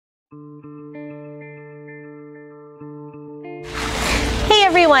Hey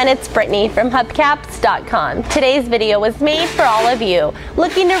everyone, it's Brittany from Hubcaps.com. Today's video was made for all of you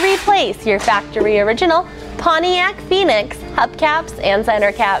looking to replace your factory original Pontiac Phoenix Hubcaps and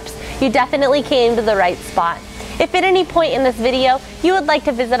center caps. You definitely came to the right spot. If at any point in this video you would like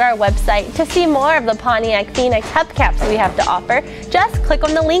to visit our website to see more of the Pontiac Phoenix Hubcaps we have to offer, just click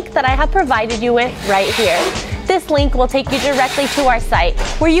on the link that I have provided you with right here. This link will take you directly to our site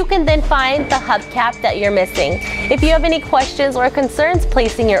where you can then find the hubcap that you're missing. If you have any questions or concerns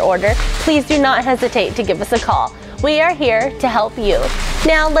placing your order, please do not hesitate to give us a call. We are here to help you.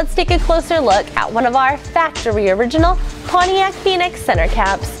 Now let's take a closer look at one of our factory original Pontiac Phoenix center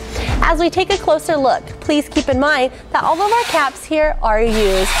caps. As we take a closer look, please keep in mind that all of our caps here are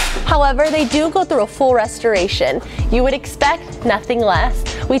used. However, they do go through a full restoration. You would expect nothing less.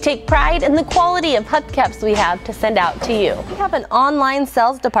 We take pride in the quality of hubcaps we have to send out to you. We have an online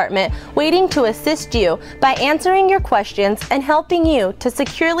sales department waiting to assist you by answering your questions and helping you to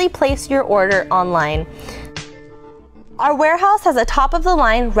securely place your order online. Our warehouse has a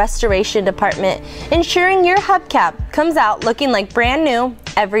top-of-the-line restoration department, ensuring your hubcap comes out looking like brand new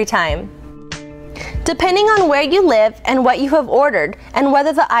every time. Depending on where you live and what you have ordered and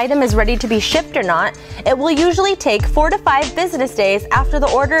whether the item is ready to be shipped or not, it will usually take 4 to 5 business days after the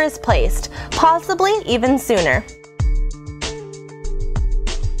order is placed, possibly even sooner.